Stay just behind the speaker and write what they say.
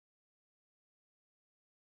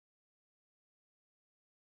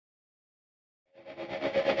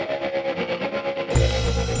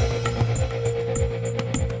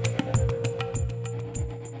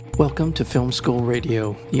Welcome to Film School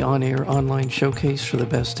Radio, the on-air online showcase for the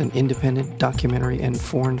best in independent documentary and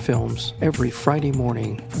foreign films, every Friday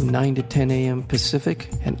morning from 9 to 10 a.m. Pacific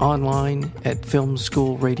and online at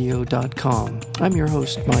filmschoolradio.com. I'm your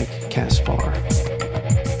host, Mike Kaspar.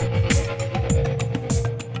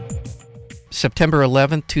 September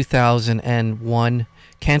 11, 2001,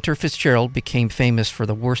 Cantor Fitzgerald became famous for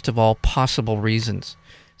the worst of all possible reasons.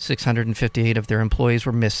 658 of their employees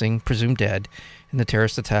were missing, presumed dead, in the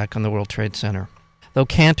terrorist attack on the World Trade Center. Though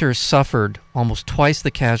Cantor suffered almost twice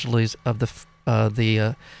the casualties of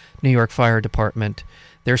the New York Fire Department,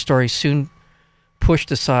 their story soon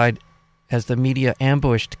pushed aside as the media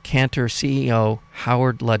ambushed Cantor CEO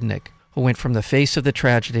Howard Lutnick, who went from the face of the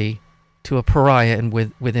tragedy to a pariah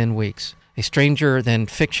within weeks. A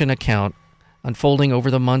stranger-than-fiction account unfolding over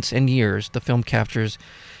the months and years the film captures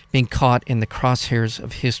being caught in the crosshairs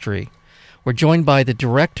of history. We're joined by the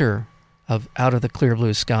director of Out of the Clear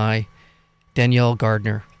Blue Sky, Danielle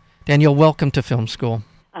Gardner. Danielle, welcome to Film School.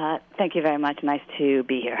 Thank you very much. Nice to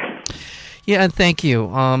be here. Yeah, and thank you.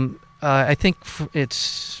 I think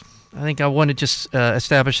I want to just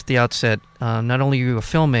establish at the outset, not only are you a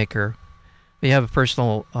filmmaker, but you have a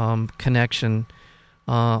personal connection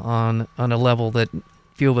on a level that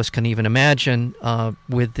few of us can even imagine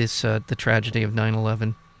with this the tragedy of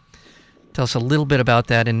 9/11. Tell us a little bit about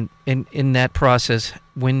that, and in that process,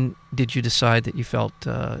 when did you decide that you felt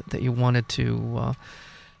that you wanted to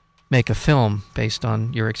make a film based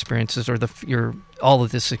on your experiences, or all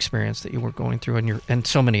of this experience that you were going through, and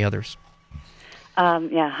so many others?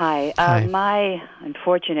 Hi. My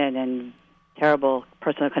unfortunate and terrible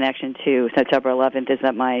personal connection to September 11th is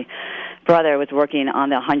that my brother was working on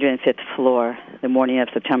the 105th floor the morning of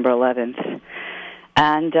September 11th,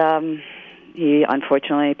 and he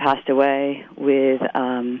unfortunately passed away with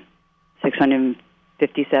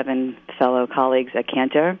 657 fellow colleagues at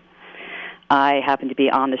Cantor. I happened to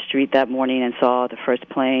be on the street that morning and saw the first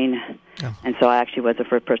plane, and so I actually was the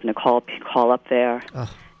first person to call up there.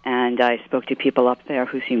 And I spoke to people up there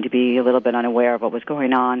who seemed to be a little bit unaware of what was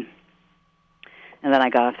going on. And then I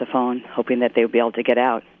got off the phone hoping that they would be able to get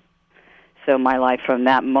out. So my life from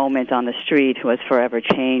that moment on the street was forever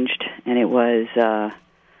changed, and it was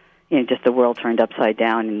just the world turned upside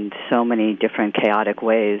down in so many different chaotic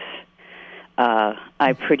ways.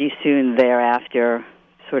 I pretty soon thereafter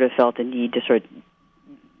sort of felt a need to start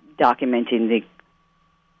documenting the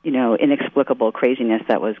inexplicable craziness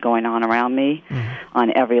that was going on around me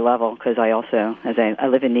on every level, because I also, I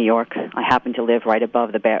live in New York, I happen to live right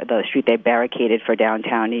above the street they barricaded for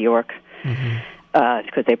downtown New York,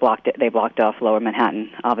 because they blocked off Lower Manhattan,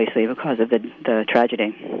 obviously because of the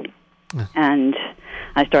tragedy. And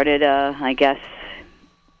I started,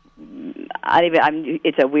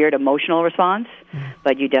 it's a weird emotional response,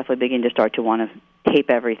 but you definitely begin to start to want to tape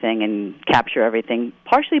everything and capture everything,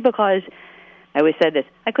 partially because I always said this,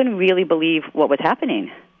 I couldn't really believe what was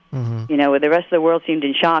happening. Where the rest of the world seemed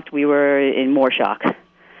in shock, we were in more shock.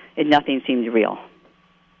 Nothing seemed real.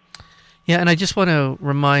 Yeah, and I just want to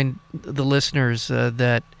remind the listeners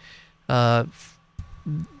that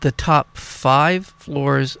the top 5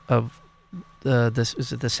 floors of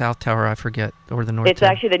is it the South Tower, I forget, or the North Tower? It's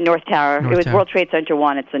actually the North Tower. It was World Trade Center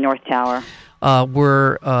 1, it's the North Tower.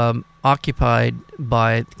 Were occupied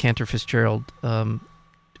by Cantor Fitzgerald, a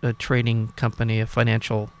trading company, a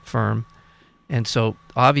financial firm, and so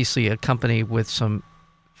obviously a company with some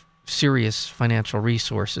serious financial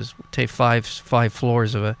resources. Take five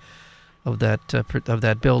floors of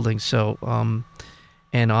that building. So,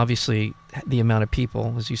 and obviously the amount of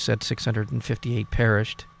people, as you said, 658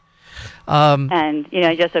 perished. And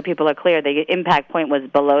just so people are clear, the impact point was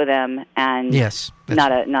below them, and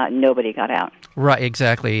nobody got out. Right,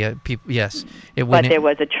 exactly. Yes, but there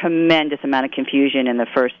was a tremendous amount of confusion in the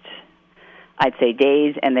first, I'd say,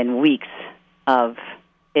 days and then weeks of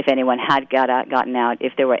if anyone had gotten out,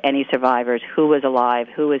 if there were any survivors, who was alive,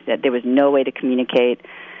 who was dead. There was no way to communicate.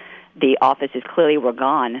 The offices clearly were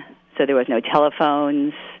gone, so there was no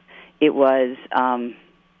telephones. It was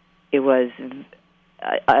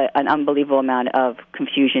an unbelievable amount of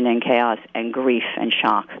confusion and chaos and grief and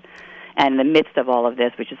shock. And in the midst of all of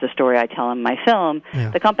this, which is the story I tell in my film,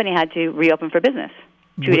 the company had to reopen for business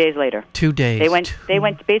 2 days later. 2 days. They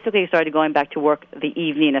basically started going back to work the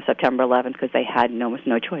evening of September 11th because they had no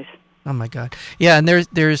choice. Oh my God! Yeah, and there's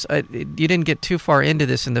you didn't get too far into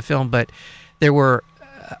this in the film, but there were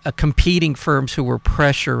competing firms who were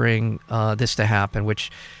pressuring this to happen, which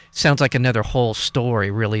sounds like another whole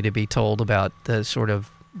story, really, to be told about the sort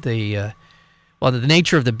of the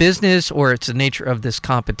nature of the business, or it's the nature of this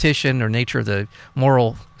competition, or nature of the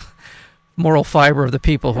moral moral fiber of the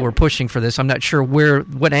people who are pushing for this. I'm not sure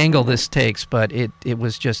what angle this takes, but it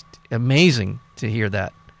was just amazing to hear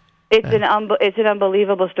that. It's an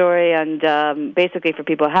unbelievable story, and basically, for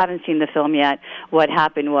people who haven't seen the film yet, what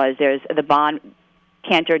happened was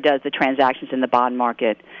Cantor does the transactions in the bond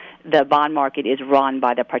market. The bond market is run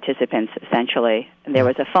by the participants, essentially. And there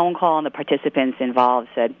was a phone call, and the participants involved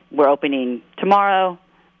said, "We're opening tomorrow.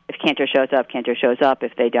 If Cantor shows up, Cantor shows up.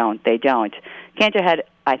 If they don't, they don't." Cantor had,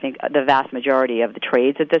 I think, the vast majority of the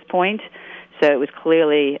trades at this point, so it was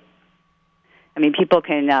clearly... I mean, people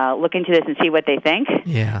can look into this and see what they think.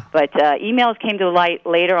 Yeah. But emails came to light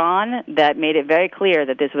later on that made it very clear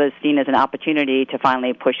that this was seen as an opportunity to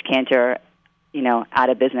finally push Cantor, out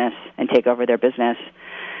of business and take over their business.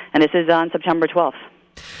 And this is on September 12th.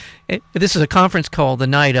 This is a conference call the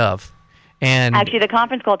night of. And actually, the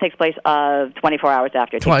conference call takes place 24 hours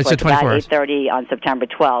after. It takes place about 8:30 on September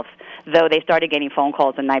 12th, though they started getting phone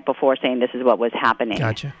calls the night before saying this is what was happening.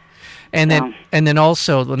 Gotcha. And then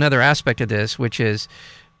also another aspect of this, which is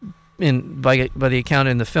by the account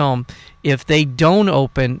in the film, if they don't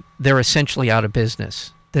open, they're essentially out of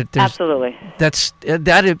business. Absolutely.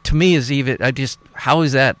 That to me is even. How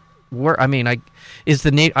is that work? I mean,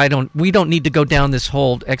 we don't need to go down this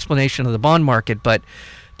whole explanation of the bond market, but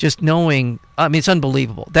just knowing, it's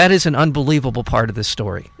unbelievable. That is an unbelievable part of this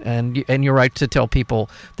story, and you're right to tell people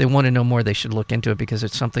they want to know more. They should look into it because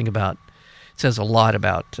it's something about. It says a lot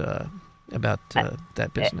about that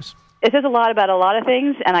business. It says a lot about a lot of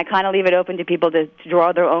things, and I kind of leave it open to people to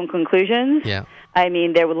draw their own conclusions. Yeah. I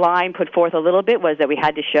mean, their line put forth a little bit was that we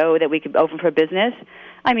had to show that we could open for business.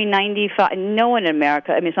 I mean, no one in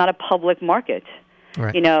America, it's not a public market.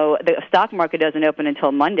 Right. The stock market doesn't open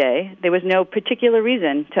until Monday. There was no particular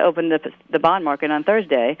reason to open the bond market on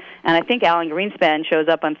Thursday. And I think Alan Greenspan shows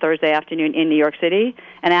up on Thursday afternoon in New York City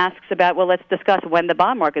and asks about, let's discuss when the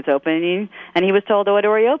bond market's opening. And he was told it had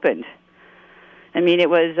already opened. I mean, it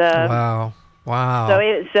was... Wow. So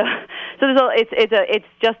it's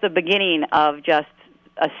just the beginning of just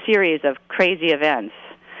a series of crazy events.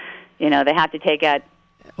 They had to take out...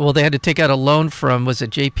 Well, they had to take out a loan from, was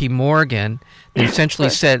it J.P. Morgan? They essentially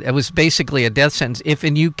said it was basically a death sentence. If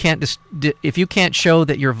you can't show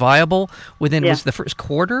that you're viable within was the first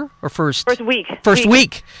quarter or first week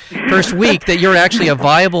that you're actually a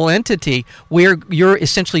viable entity, where you're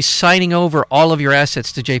essentially signing over all of your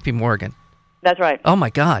assets to J.P. Morgan. That's right. Oh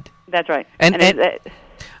my God. That's right. And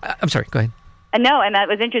I'm sorry. Go ahead. And that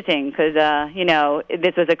was interesting because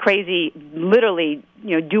this was a crazy, literally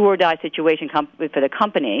do or die situation for the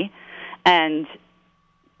company, and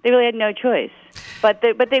they really had no choice. But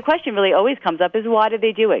the question really always comes up is why did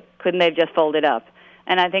they do it? Couldn't they have just folded up?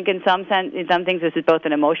 And I think in some things this is both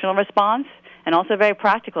an emotional response and also a very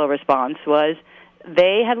practical response. Was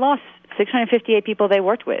they had lost 658 people they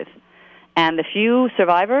worked with, and the few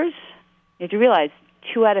survivors, you have to realize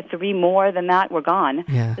 2 out of 3 more than that were gone.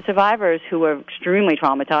 Yeah. The survivors, who were extremely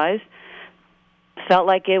traumatized, felt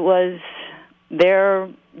like it was their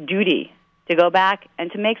duty to go back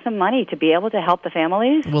and to make some money to be able to help the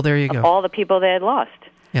families. Well, there you go. All the people they had lost.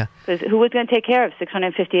 Yeah. Because who was going to take care of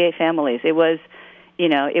 658 families? It was,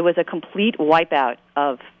 it was a complete wipeout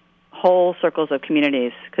of whole circles of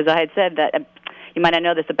communities. Because I had said that, you might not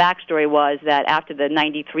know this, the backstory was that after the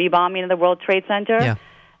 93 bombing of the World Trade Center,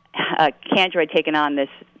 Cantor had taken on this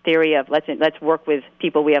theory of let's work with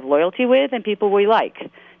people we have loyalty with and people we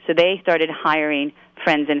like. So they started hiring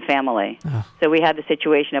friends and family. Oh. So we had the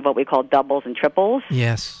situation of what we call doubles and triples.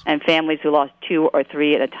 Yes. And families who lost 2 or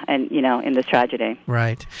 3 at a time, in this tragedy.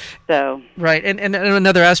 Right. So. Right, and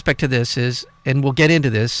another aspect to this is, and we'll get into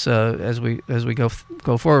this as we go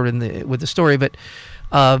forward with the story, but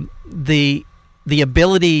the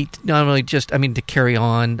ability not only to carry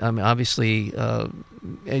on, obviously,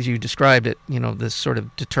 as you described it, this sort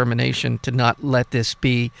of determination to not let this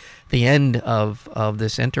be the end of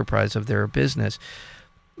this enterprise, of their business,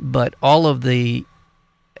 but all of the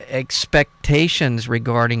expectations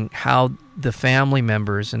regarding how the family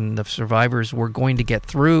members and the survivors were going to get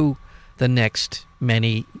through the next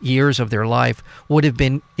many years of their life would have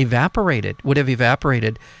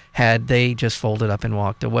evaporated had they just folded up and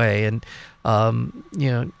walked away. And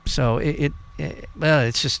so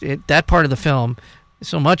it's just that part of the film.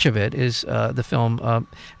 So much of it is the film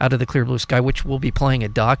Out of the Clear Blue Sky, which will be playing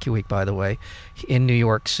at DocuWeek, by the way, in New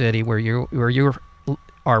York City, where you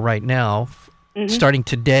are right now, starting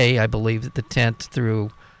today, I believe, the 10th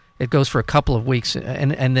through. It goes for a couple of weeks,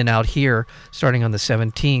 and then out here, starting on the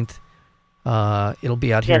 17th. It'll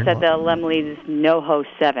be out here. Yes, at the Laemmle's NoHo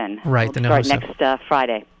 7. Right, the NoHo 7. Next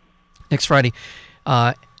Friday. Next Friday.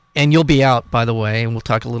 And you'll be out, by the way, and we'll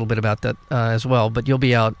talk a little bit about that as well. But you'll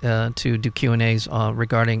be out to do Q&As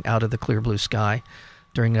regarding Out of the Clear Blue Sky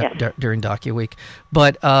during Docu Week.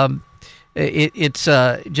 But it's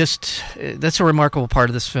just that's a remarkable part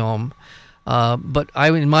of this film. But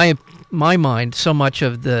in my mind, so much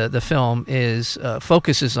of the film is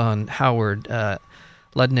focuses on Howard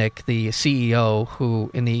Lutnick, the CEO,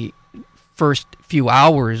 who in the first few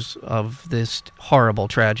hours of this horrible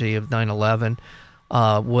tragedy of 9/11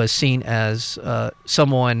 was seen as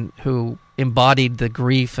someone who embodied the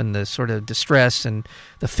grief and the sort of distress and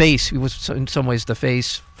the face. He was in some ways the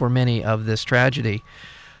face for many of this tragedy.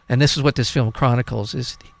 And this is what this film chronicles,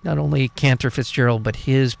 is not only Cantor Fitzgerald, but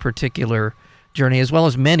his particular journey, as well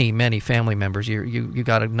as many, many family members. You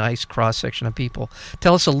got a nice cross-section of people.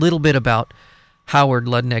 Tell us a little bit about Howard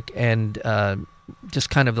Lutnick and just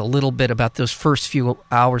kind of a little bit about those first few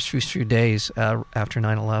hours, first few days after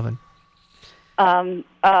 9/11.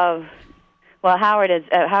 Well,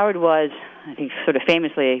 Howard was, I think, sort of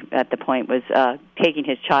famously at the point was taking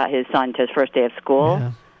his son to his first day of school.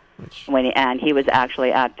 Yeah. And he was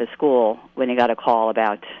actually at the school when he got a call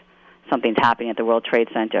about something's happening at the World Trade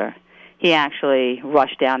Center. He actually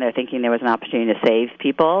rushed down there thinking there was an opportunity to save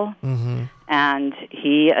people. Mm-hmm. And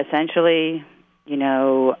he essentially,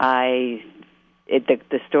 the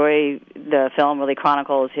film really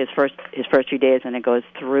chronicles his first few days, and it goes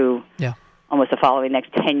through almost the following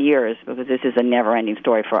next 10 years, because this is a never-ending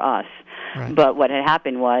story for us. Right. But what had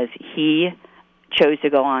happened was he chose to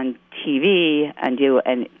go on TV and do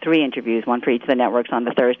 3 interviews, one for each of the networks on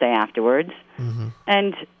the Thursday afterwards. Mm-hmm.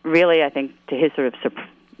 And really, I think to his sort of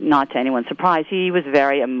not to anyone's surprise, he was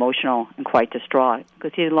very emotional and quite distraught,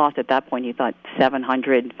 because he had lost at that point, he thought,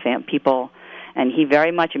 700 people. And he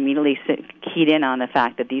very much immediately keyed in on the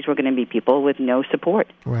fact that these were going to be people with no support.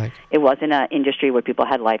 Right. It wasn't an industry where people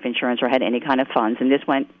had life insurance or had any kind of funds. And this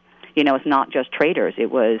went, it's not just traders. It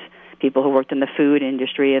was people who worked in the food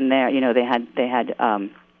industry, and they had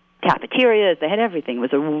cafeterias. They had everything. It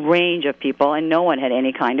was a range of people, and no one had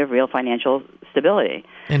any kind of real financial stability.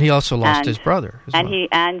 And he also lost his brother. And he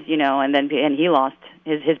lost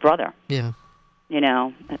his brother. Yeah.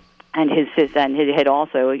 And he had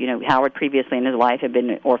also, Howard previously in his life had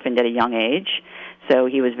been orphaned at a young age, so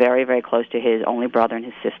he was very, very close to his only brother and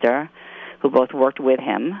his sister, who both worked with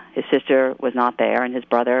him. His sister was not there, and his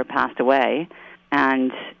brother passed away,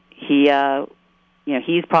 and he,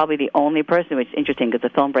 he's probably the only person, which is interesting because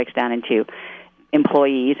the film breaks down into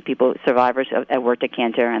employees, survivors that worked at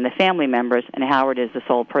Cantor, and the family members, and Howard is the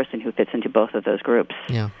sole person who fits into both of those groups.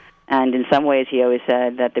 Yeah. And in some ways, he always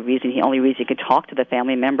said that the only reason he could talk to the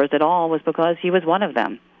family members at all was because he was one of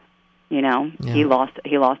them. Yeah. He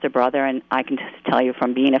lost a brother, and I can just tell you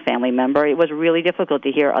from being a family member, it was really difficult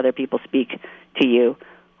to hear other people speak to you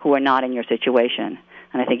who are not in your situation.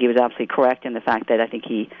 And I think he was absolutely correct in the fact that I think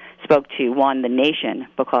he spoke to, the nation,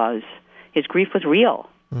 because his grief was real.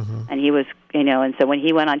 Mm-hmm. And he was, and so when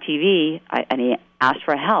he went on TV and he asked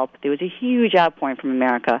for help, there was a huge outpouring from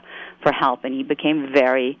America for help, and he became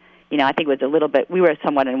very, I think it was a little bit, we were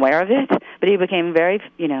somewhat aware of it, but he became very,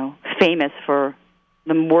 famous for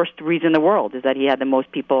the worst reason in the world, is that he had the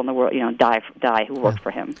most people in the world, die who worked for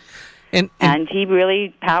him. And he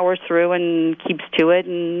really powers through and keeps to it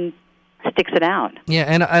and sticks it out. Yeah,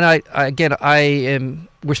 and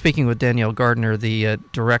we're speaking with Danielle Gardner, the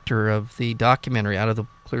director of the documentary Out of the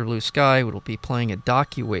Clear Blue Sky. Will be playing at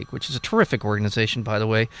DocuWeek, which is a terrific organization, by the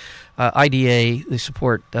way. IDA, they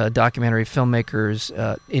support documentary filmmakers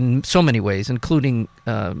in so many ways, including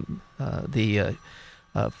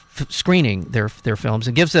screening their films,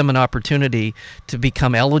 and gives them an opportunity to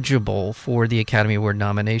become eligible for the Academy Award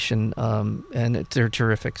nomination, and they're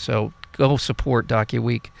terrific. So go support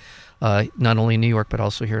DocuWeek. Not only in New York, but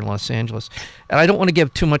also here in Los Angeles. And I don't want to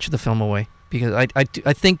give too much of the film away, because I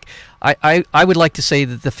think I would like to say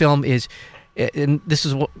that the film is, and this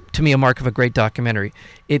is to me a mark of a great documentary,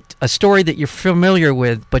 it's a story that you're familiar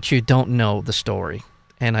with, but you don't know the story.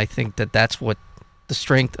 And I think that that's what the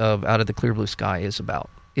strength of Out of the Clear Blue Sky is about.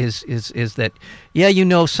 Is that, you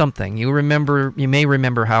know something. You may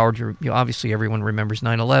remember Howard. You obviously everyone remembers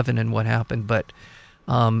 9/11 and what happened, but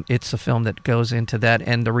it's a film that goes into that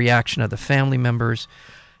and the reaction of the family members.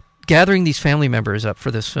 Gathering these family members up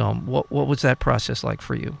for this film, what was that process like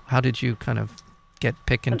for you? How did you kind of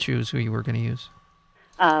pick and choose who you were going to use?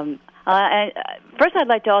 First, I'd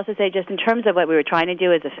like to also say, just in terms of what we were trying to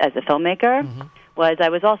do as a filmmaker, mm-hmm. was I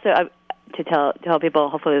was also to tell people,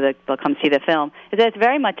 hopefully they'll come see the film, is that it's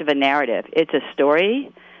very much of a narrative. It's a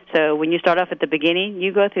story. So when you start off at the beginning,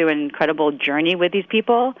 you go through an incredible journey with these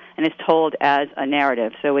people, and it's told as a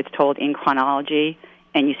narrative. So it's told in chronology,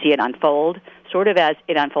 and you see it unfold sort of as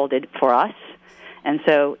it unfolded for us. And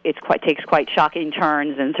so it takes quite shocking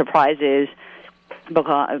turns and surprises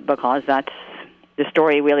because that's the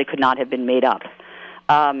story really could not have been made up.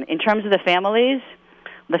 In terms of the families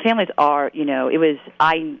are,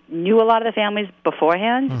 I knew a lot of the families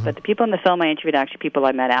beforehand, but the people in the film I interviewed are actually people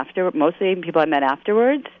I met mostly people I met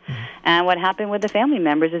afterwards. And what happened with the family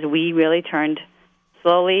members is we really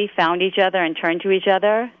slowly found each other and turned to each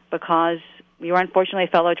other because we were unfortunately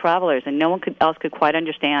fellow travelers, and no one else could quite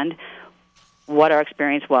understand what our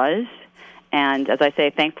experience was. And as I say,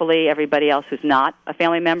 thankfully, everybody else who's not a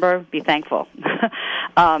family member, be thankful.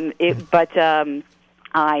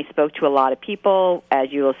 I spoke to a lot of people.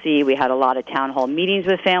 As you will see, we had a lot of town hall meetings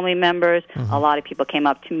with family members. A lot of people came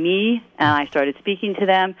up to me, and I started speaking to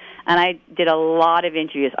them. And I did a lot of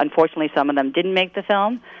interviews. Unfortunately, some of them didn't make the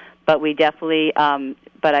film, but we definitely. The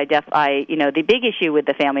big issue with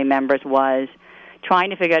the family members was trying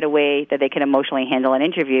to figure out a way that they could emotionally handle an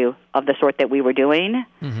interview of the sort that we were doing.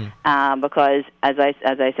 Because, as I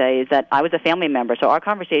say, is that I was a family member, so our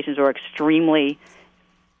conversations were extremely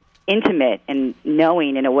intimate and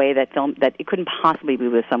knowing in a way that it couldn't possibly be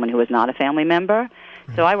with someone who was not a family member.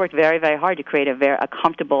 So I worked very, very hard to create a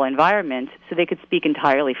comfortable environment so they could speak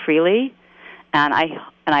entirely freely, and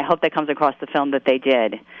I hope that comes across the film that they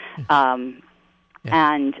did. And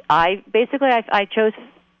I chose,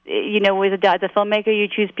 as a filmmaker, you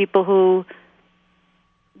choose people who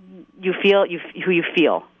you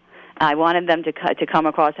feel. I wanted them to come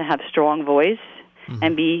across and have strong voice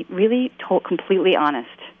and be really completely honest.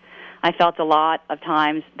 I felt a lot of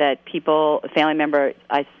times that a family member,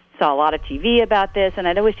 I saw a lot of TV about this, and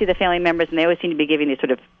I'd always see the family members, and they always seem to be giving these sort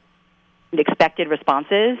of expected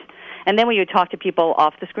responses. And then when you talk to people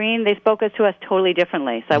off the screen, they spoke to us totally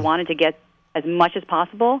differently. So I wanted to get, as much as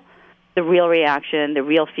possible, the real reaction, the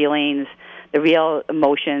real feelings, the real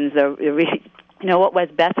emotions, what was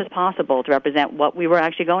best as possible to represent what we were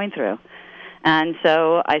actually going through. And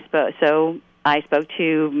so I spoke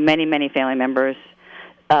to many, many family members.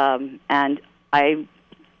 And I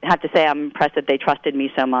have to say I'm impressed that they trusted me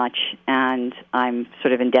so much, and I'm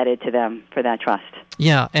sort of indebted to them for that trust.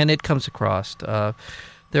 Yeah, and it comes across.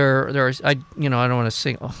 There's I don't want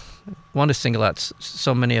to single out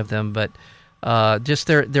so many of them, but just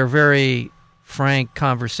they're very frank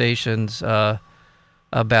conversations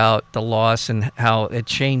about the loss and how it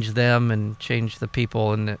changed them and changed the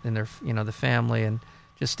people and their the family, and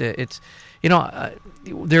just it's we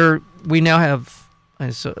now have.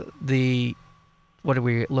 So what are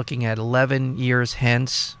we looking at? 11 years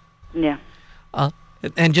hence. Yeah.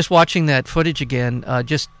 And just watching that footage again,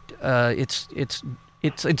 it's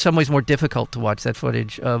in some ways more difficult to watch that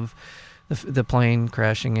footage of the plane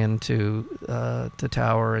crashing into the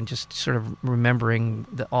tower, and just sort of remembering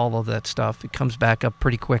all of that stuff. It comes back up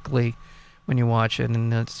pretty quickly when you watch it,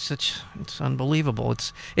 and it's unbelievable.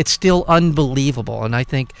 It's still unbelievable, and I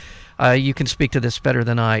think. You can speak to this better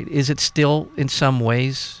than I. Is it still, in some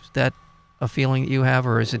ways, that a feeling that you have,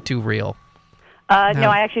 or is it too real? No,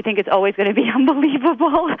 I actually think it's always going to be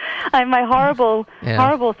unbelievable. My horrible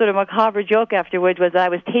sort of macabre joke afterwards was I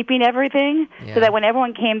was taping everything so that when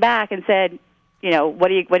everyone came back and said, what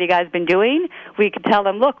have you guys been doing? We could tell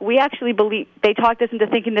them, look, we actually believe they talked us into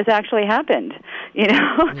thinking this actually happened,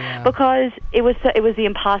 because it was the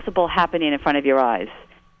impossible happening in front of your eyes,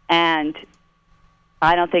 and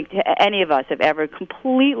I don't think any of us have ever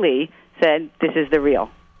completely said this is the real.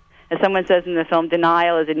 As someone says in the film,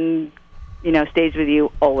 denial stays with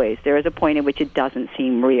you always. There is a point at which it doesn't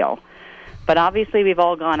seem real. But obviously we've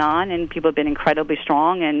all gone on, and people have been incredibly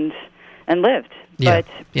strong and lived. Yeah,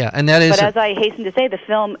 and that is. But as I hasten to say, the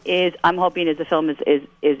film is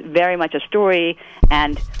very much a story.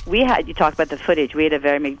 And you talked about the footage. We had a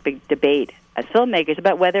very big debate as filmmakers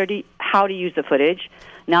about how to use the footage,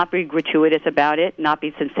 not be gratuitous about it, not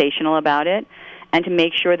be sensational about it, and to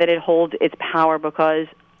make sure that it holds its power because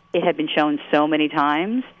it had been shown so many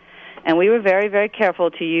times. And we were very, very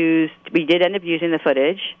careful to use. We did end up using the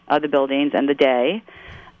footage of the buildings and the day,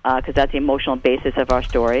 because that's the emotional basis of our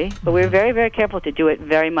story. But we were very, very careful to do it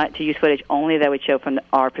to use footage only that would show from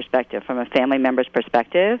our perspective, from a family member's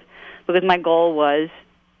perspective, because my goal was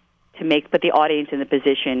to put the audience in the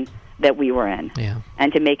position that we were in,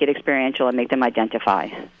 and to make it experiential and make them identify.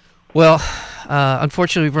 Well,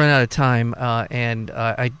 unfortunately, we've run out of time, and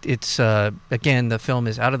it's again, the film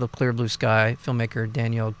is Out of the Clear Blue Sky, filmmaker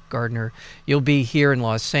Danielle Gardner. You'll be here in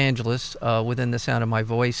Los Angeles, within the sound of my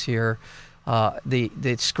voice here.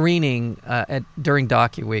 The screening during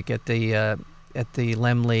DocuWeek at the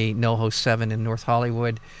Laemmle NoHo 7 in North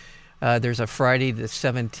Hollywood. There's a Friday the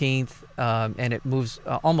 17th, and it moves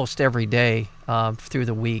almost every day through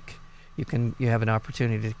the week. you have an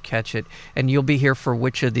opportunity to catch it. And you'll be here for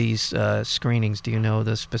which of these screenings? Do you know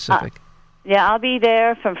the specific? Yeah, I'll be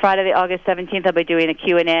there from Friday, the August 17th. I'll be doing a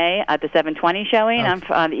Q&A at the 7:20 showing.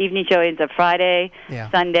 Okay. The evening showings are Friday,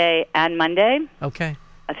 Sunday, and Monday. Okay.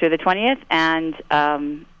 Through the 20th. And,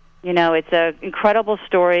 it's an incredible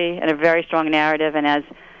story and a very strong narrative. And as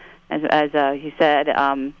he said,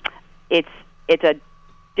 it's a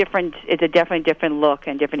definitely different look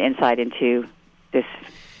and different insight into this.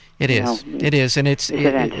 It is, and it's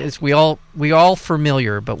we all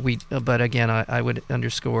familiar, but again, I would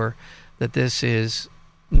underscore that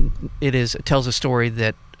it tells a story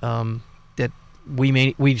that that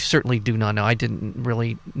we certainly do not know. I didn't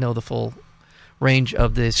really know the full range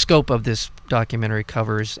of the scope of this documentary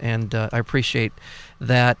covers, and I appreciate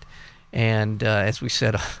that. And as we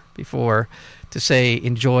said before, to say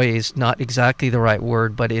enjoy is not exactly the right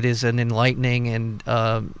word, but it is an enlightening and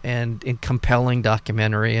compelling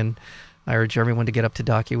documentary. And I urge everyone to get up to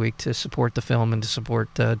DocuWeek to support the film and to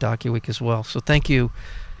support DocuWeek as well. So thank you,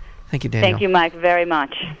 Danielle. Thank you, Mike, very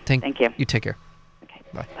much. Thank you. You take care. Okay.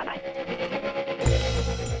 Bye. Bye-bye.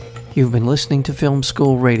 You've been listening to Film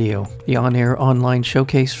School Radio, the on-air online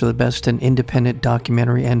showcase for the best in independent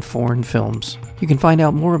documentary and foreign films. You can find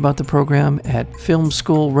out more about the program at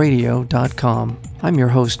filmschoolradio.com. I'm your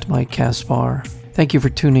host, Mike Kaspar. Thank you for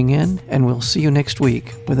tuning in, and we'll see you next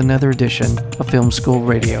week with another edition of Film School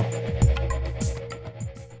Radio.